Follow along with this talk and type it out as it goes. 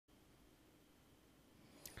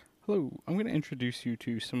Hello, I'm going to introduce you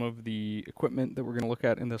to some of the equipment that we're going to look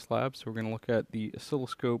at in this lab. So we're going to look at the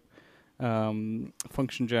oscilloscope,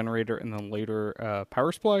 function generator, and then later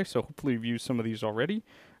power supply. So hopefully you've used some of these already.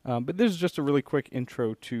 But this is just a really quick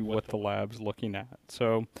intro to what the lab's looking at.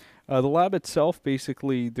 So the lab itself,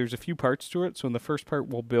 basically, there's a few parts to it. So in the first part,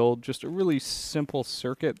 we'll build just a really simple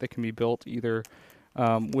circuit that can be built either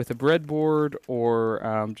with a breadboard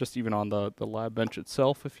or just even on the lab bench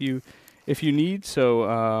itself if you need.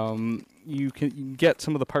 So you can get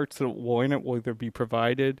some of the parts that will in it will either be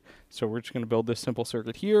provided. So we're just going to build this simple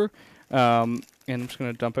circuit here. And I'm just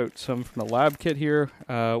going to dump out some from the lab kit here.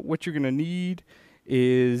 What you're going to need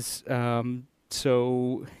is,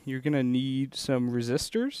 so you're going to need some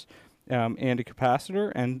resistors and a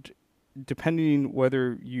capacitor. And depending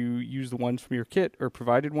whether you use the ones from your kit or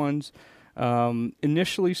provided ones,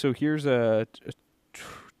 initially, so here's a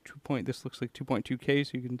this looks like 2.2K,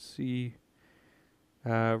 so you can see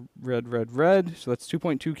red. So that's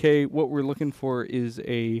 2.2K. What we're looking for is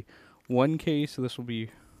a 1K, so this will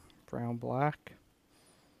be brown, black,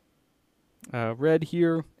 red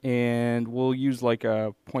here, and we'll use like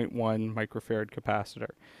a 0.1 microfarad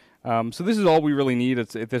capacitor. So this is all we really need.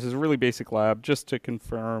 This is a really basic lab just to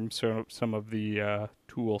confirm some of the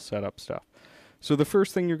tool setup stuff. So the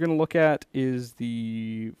first thing you're going to look at is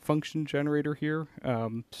the function generator here.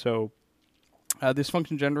 This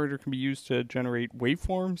function generator can be used to generate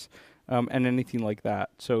waveforms and anything like that.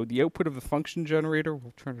 So the output of the function generator,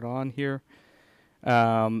 we'll turn it on here,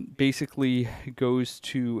 basically goes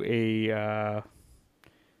to a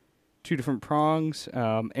two different prongs,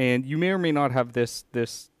 and you may or may not have this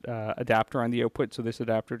adapter on the output. So this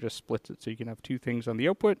adapter just splits it, so you can have two things on the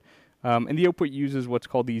output. And the output uses what's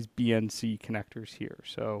called these BNC connectors here.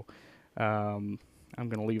 So I'm going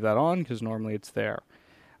to leave that on because normally it's there.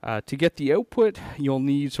 To get the output, we'll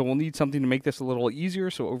need something to make this a little easier.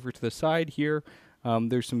 So over to the side here,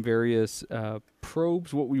 there's some various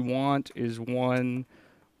probes. What we want is one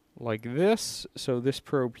like this. So this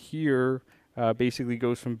probe here basically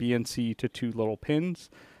goes from BNC to two little pins.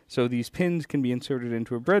 So these pins can be inserted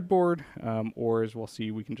into a breadboard, or as we'll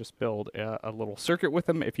see, we can just build a little circuit with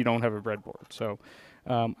them if you don't have a breadboard. So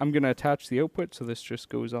I'm going to attach the output, so this just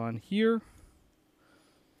goes on here.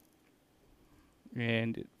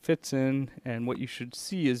 And it fits in, and what you should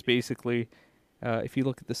see is basically, if you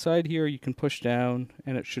look at the side here, you can push down,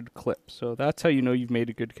 and it should clip. So that's how you know you've made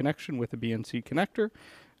a good connection with a BNC connector,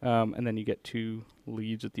 and then you get two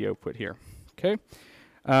leads at the output here. Okay.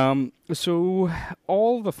 So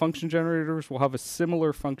all the function generators will have a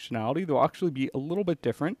similar functionality. They'll actually be a little bit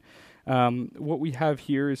different. What we have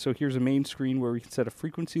here is, so here's a main screen where we can set a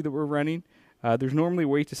frequency that we're running. There's normally a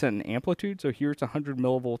way to set an amplitude. So here it's 100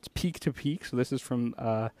 millivolts peak to peak. So this is from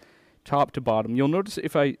top to bottom. You'll notice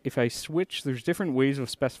if I switch, there's different ways of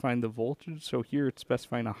specifying the voltage. So here it's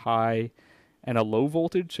specifying a high and a low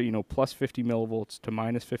voltage. So, you know, plus 50 millivolts to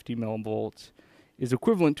minus 50 millivolts is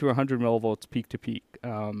equivalent to 100 millivolts peak to peak.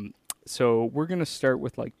 So we're going to start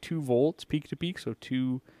with like 2 volts peak to peak, so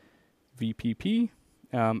 2 VPP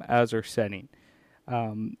as our setting.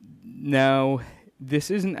 Now,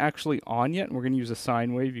 this isn't actually on yet, and we're going to use a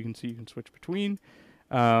sine wave. You can see you can switch between.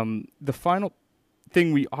 The final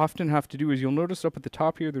thing we often have to do is, you'll notice up at the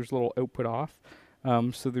top here, there's a little output off.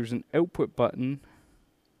 So there's an output button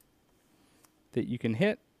that you can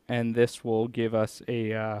hit, and this will give us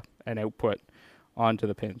an output onto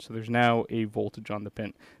the pin. So there's now a voltage on the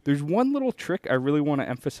pin. There's one little trick I really want to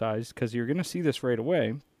emphasize, because you're going to see this right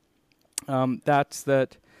away. That's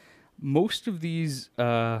that most of these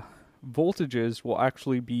voltages will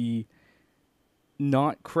actually be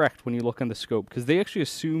not correct when you look on the scope, because they actually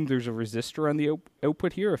assume there's a resistor on the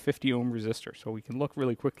output here, a 50 ohm resistor. So we can look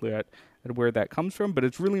really quickly at where that comes from, but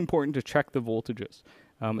it's really important to check the voltages,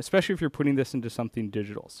 especially if you're putting this into something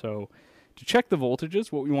digital. So to check the voltages,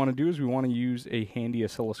 what we want to do is we want to use a handy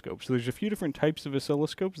oscilloscope. So there's a few different types of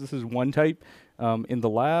oscilloscopes. This is one type in the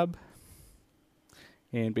lab.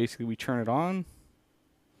 And basically we turn it on,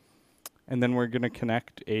 and then we're going to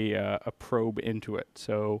connect a probe into it.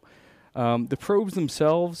 So the probes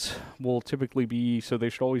themselves will typically be, so they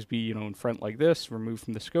should always be, you know, in front like this, removed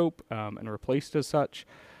from the scope, and replaced as such.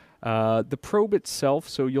 The probe itself,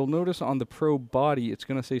 so you'll notice on the probe body, it's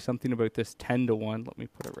going to say something about this 10 to 1. Let me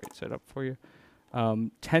put it right side up for you.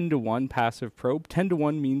 10 to 1 passive probe. 10 to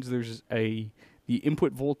 1 means there's the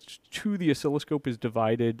input voltage to the oscilloscope is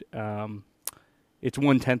divided, it's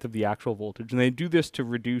 1/10 of the actual voltage. And they do this to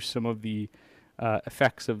reduce some of the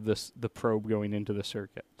effects of the probe going into the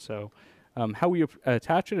circuit. So how we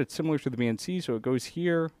attach it, it's similar to the BNC. So it goes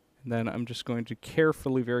here, and then I'm just going to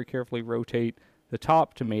very carefully rotate the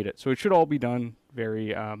top to mate it. So it should all be done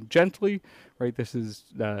very gently, right? This is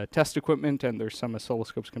test equipment, and there's some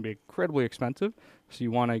oscilloscopes can be incredibly expensive, so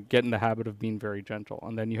you want to get in the habit of being very gentle.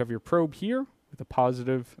 And then you have your probe here with a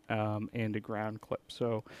positive and a ground clip.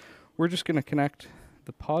 So we're just going to connect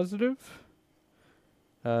the positive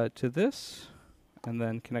to this, and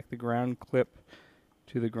then connect the ground clip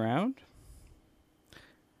to the ground.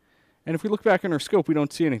 And if we look back in our scope, we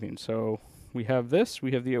don't see anything. So we have this,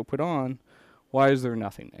 we have the output on. Why is there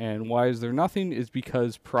nothing? And why is there nothing is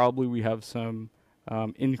because probably we have some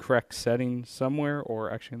incorrect setting somewhere,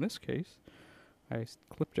 or actually in this case, I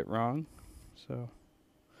clipped it wrong. So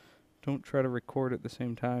don't try to record at the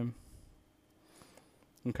same time.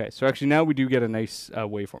 Okay, so actually now we do get a nice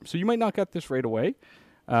waveform. So you might not get this right away.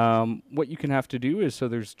 What you can have to do is, so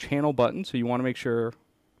there's channel buttons, so you want to make sure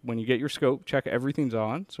when you get your scope, check everything's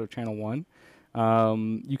on, so channel 1.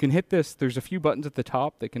 You can hit this, there's a few buttons at the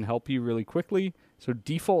top that can help you really quickly. So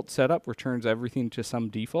default setup returns everything to some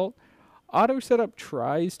default. Auto setup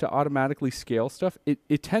tries to automatically scale stuff.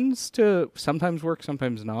 It tends to sometimes work,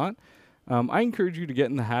 sometimes not. I encourage you to get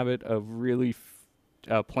in the habit of really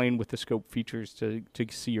playing with the scope features to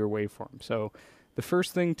see your waveform. So the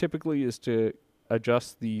first thing typically is to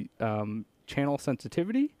adjust the channel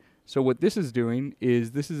sensitivity. So what this is doing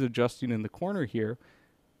is this is adjusting in the corner here,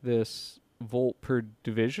 this volt per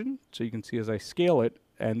division. So you can see as I scale it,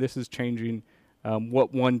 and this is changing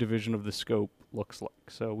what one division of the scope looks like.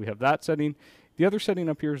 So we have that setting. The other setting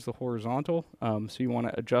up here is the horizontal. So you want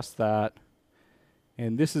to adjust that.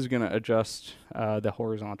 And this is going to adjust the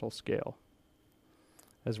horizontal scale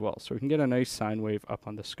as well. So we can get a nice sine wave up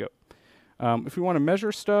on the scope. If we want to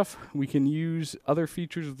measure stuff, we can use other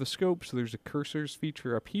features of the scope. So there's a cursors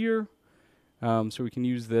feature up here. So we can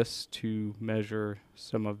use this to measure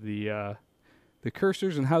some of the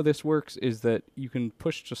cursors. And how this works is that you can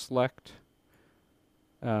push to select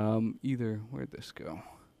either, where'd this go?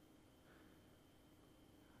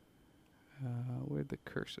 Where'd the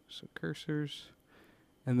cursors? So cursors.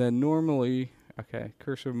 And then normally, okay,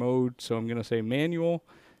 cursor mode. So I'm going to say manual.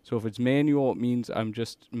 So if it's manual, it means I'm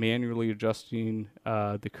just manually adjusting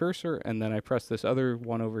the cursor, and then I press this other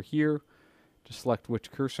one over here to select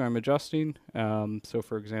which cursor I'm adjusting. So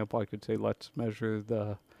for example, I could say let's measure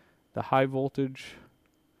the high voltage,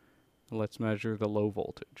 and let's measure the low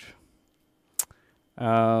voltage.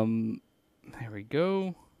 There we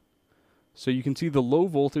go. So you can see the low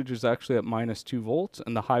voltage is actually at -2 volts,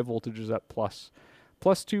 and the high voltage is at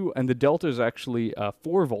 +2, and the delta is actually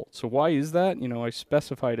 4 volts. So why is that? You know, I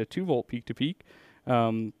specified a 2 volt peak to peak.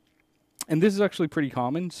 And this is actually pretty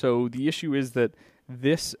common. So the issue is that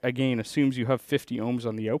this, again, assumes you have 50 ohms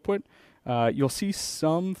on the output. You'll see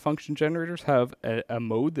some function generators have a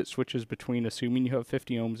mode that switches between assuming you have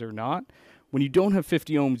 50 ohms or not. When you don't have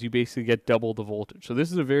 50 ohms, you basically get double the voltage. So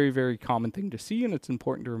this is a very, very common thing to see, and it's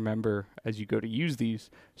important to remember as you go to use these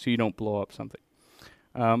so you don't blow up something.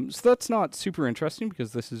 So that's not super interesting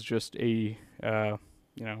because this is just a,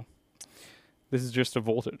 this is just a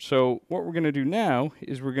voltage. So what we're going to do now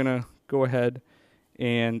is we're going to go ahead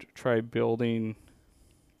and try building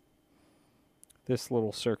this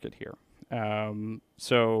little circuit here.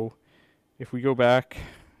 So if we go back,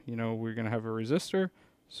 you know, we're going to have a resistor.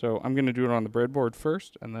 So I'm going to do it on the breadboard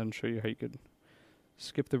first and then show you how you could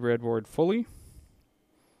skip the breadboard fully.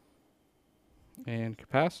 And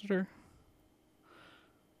capacitor.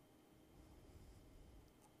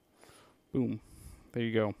 Boom. There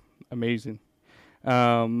you go. Amazing.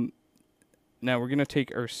 Now we're going to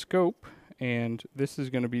take our scope, and this is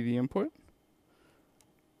going to be the input.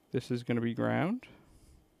 This is going to be ground.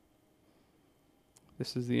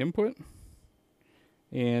 This is the input.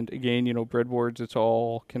 And again, you know, breadboards, it's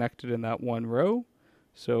all connected in that one row.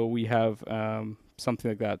 So we have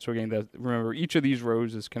something like that. So again, remember, each of these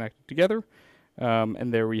rows is connected together.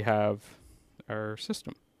 And there we have our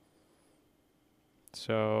system.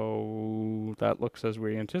 So that looks as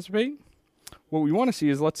we anticipate. What we want to see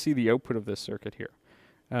is, let's see the output of this circuit here.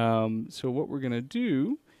 So what we're going to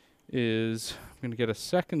do is I'm going to get a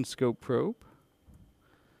second scope probe,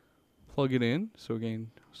 plug it in. So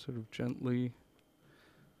again, sort of gently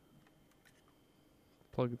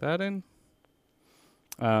plug that in.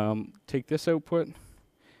 Take this output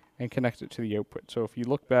and connect it to the output. So if you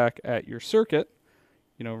look back at your circuit,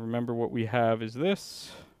 you know, remember what we have is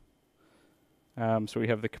this. So we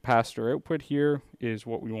have the capacitor output here is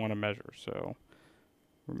what we want to measure. So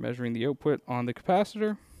we're measuring the output on the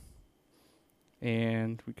capacitor,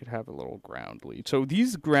 and we could have a little ground lead. So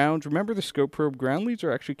these grounds, remember the scope probe, ground leads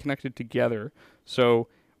are actually connected together. So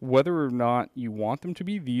whether or not you want them to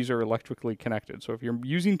be, these are electrically connected. So if you're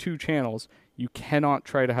using two channels, you cannot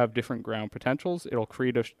try to have different ground potentials. It'll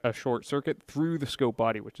create a short circuit through the scope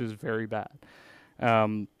body, which is very bad.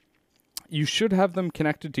 You should have them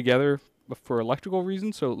connected together for electrical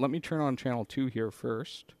reasons. So let me turn on channel 2 here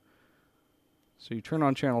first. So you turn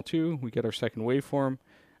on channel 2, we get our second waveform.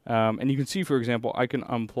 And you can see, for example, I can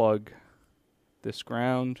unplug this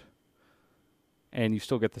ground, and you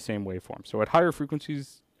still get the same waveform. So at higher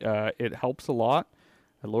frequencies, it helps a lot.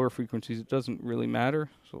 At lower frequencies, it doesn't really matter.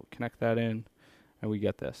 So we'll connect that in, and we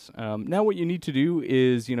get this. Now what you need to do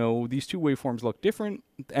is, these two waveforms look different,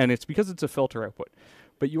 and it's because it's a filter output.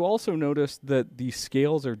 But you also notice that the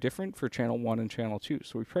scales are different for channel 1 and channel 2.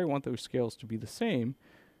 So we probably want those scales to be the same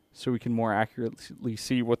so we can more accurately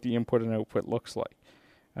see what the input and output looks like.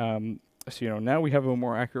 So now we have a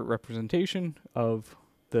more accurate representation of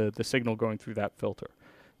the signal going through that filter.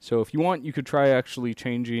 So if you want, you could try actually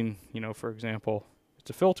changing, for example, it's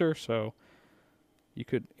a filter, so you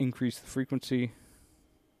could increase the frequency.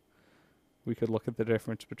 We could look at the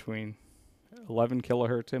difference between 11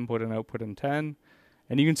 kilohertz input and output and 10,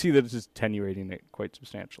 and you can see that it's attenuating it quite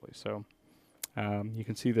substantially. So you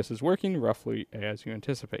can see this is working roughly as you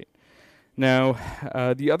anticipate. Now,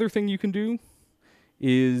 the other thing you can do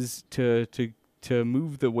is to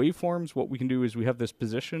move the waveforms. What we can do is we have this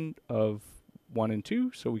position of 1 and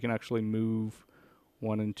 2, so we can actually move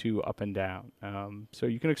 1 and 2 up and down. So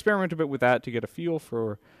you can experiment a bit with that to get a feel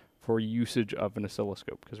for usage of an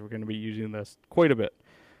oscilloscope, because we're going to be using this quite a bit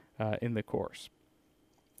in the course.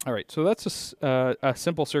 All right, so that's a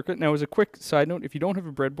simple circuit. Now, as a quick side note, if you don't have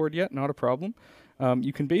a breadboard yet, not a problem.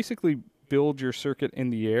 You can basically build your circuit in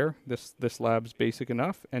the air. This lab's basic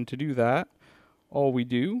enough, and to do that, all we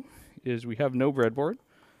do is we have no breadboard,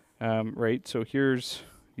 right? So here's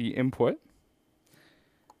the input.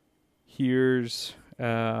 Here's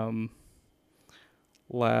I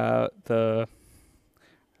forgot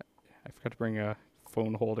to bring a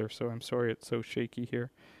phone holder, so I'm sorry it's so shaky here.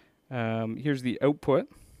 Here's the output,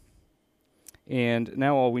 and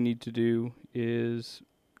now all we need to do is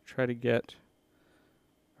try to get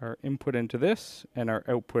our input into this and our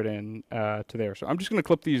output in to there. So I'm just going to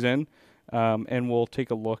clip these in. And we'll take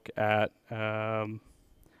a look at how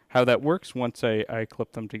that works once I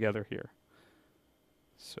clip them together here.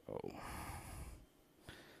 So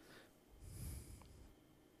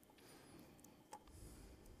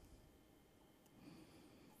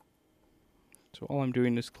all I'm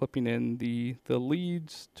doing is clipping in the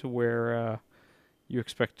leads to where you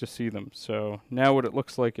expect to see them. So now what it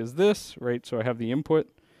looks like is this, right? So I have the input.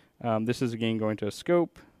 This is again going to a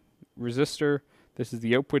scope, resistor. This is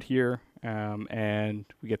the output here, and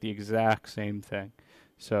we get the exact same thing.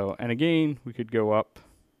 So, and again, we could go up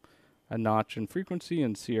a notch in frequency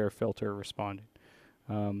and see our filter responding.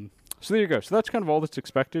 So there you go. So that's kind of all that's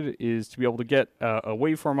expected, is to be able to get a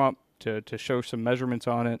waveform up, to show some measurements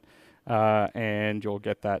on it, and you'll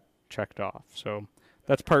get that checked off. So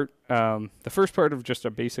that's the first part of just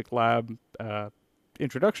a basic lab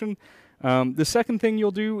introduction. The second thing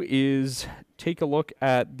you'll do is take a look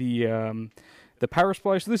at the power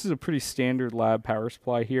supply. So this is a pretty standard lab power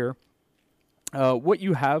supply here. What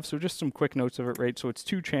you have, so just some quick notes of it, right? So it's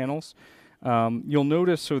 2 channels. You'll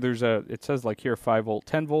notice, so it says like here 5 volt,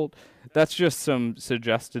 10 volt. That's just some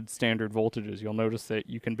suggested standard voltages. You'll notice that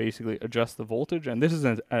you can basically adjust the voltage, and this is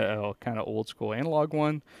a kind of old school analog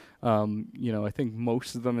one. I think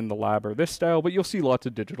most of them in the lab are this style, but you'll see lots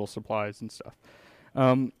of digital supplies and stuff.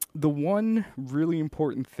 The one really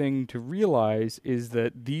important thing to realize is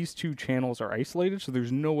that these 2 channels are isolated, so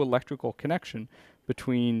there's no electrical connection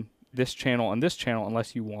between this channel and this channel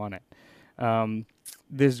unless you want it.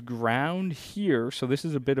 This ground here, so this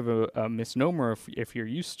is a bit of a misnomer if you're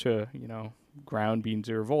used to, ground being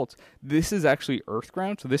 0 volts. This is actually earth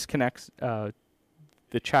ground, so this connects the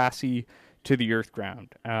chassis to the earth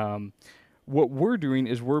ground. What we're doing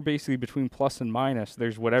is we're basically between plus and minus.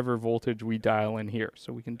 There's whatever voltage we dial in here.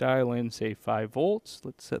 So we can dial in, say, 5 volts.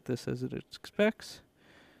 Let's set this as it expects.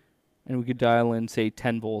 And we could dial in, say,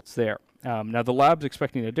 10 volts there. Now the lab's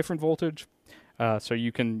expecting a different voltage, so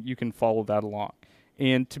you can follow that along.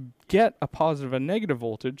 And to get a positive and negative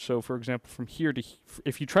voltage, so for example from here to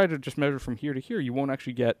if you try to just measure from here to here, you won't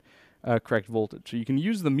actually get correct voltage. So you can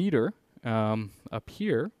use the meter up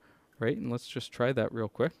here, right? And let's just try that real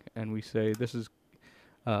quick. And we say this is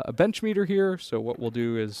a bench meter here. So what we'll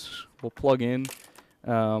do is we'll plug in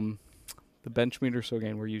the bench meter. So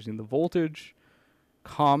again, we're using the voltage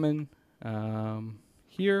common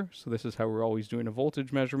here. So this is how we're always doing a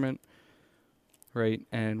voltage measurement. right?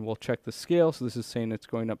 And we'll check the scale. So this is saying it's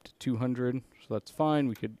going up to 200, so that's fine.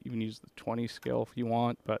 We could even use the 20 scale if you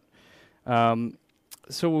want, but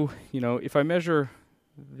so, you know, if I measure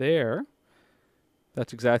there,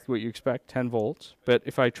 that's exactly what you expect, 10 volts. But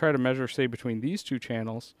if I try to measure, say, between these two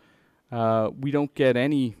channels, we don't get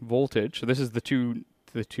any voltage. So this is the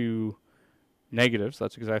two negatives.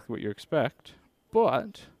 That's exactly what you expect.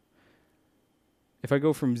 But if I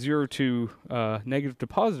go from 0 to negative to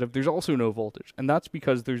positive, there's also no voltage. And that's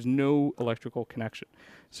because there's no electrical connection.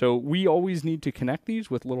 So we always need to connect these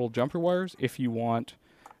with little jumper wires if you want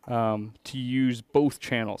to use both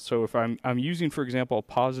channels. So if I'm using, for example, a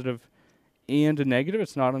positive and a negative,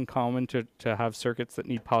 it's not uncommon to have circuits that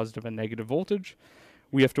need positive and negative voltage.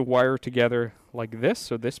 We have to wire together like this.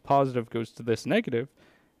 So this positive goes to this negative.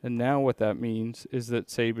 And now what that means is that,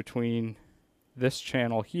 say, between this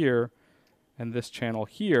channel here and this channel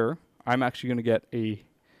here, I'm actually going to get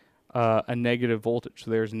a negative voltage.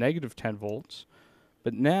 So there's negative 10 volts.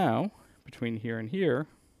 But now, between here and here,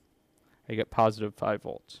 I get positive 5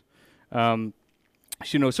 volts.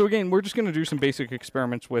 You know, so again, we're just going to do some basic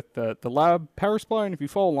experiments with the lab power supply, and if you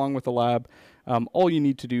follow along with the lab, all you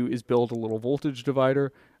need to do is build a little voltage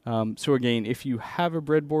divider. So again, if you have a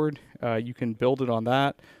breadboard, you can build it on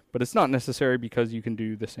that, but it's not necessary because you can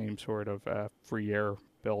do the same sort of free air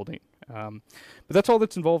building. But that's all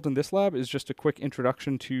that's involved in this lab, is just a quick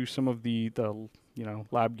introduction to some of the you know,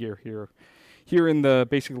 lab gear here in the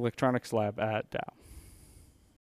basic electronics lab at Dow.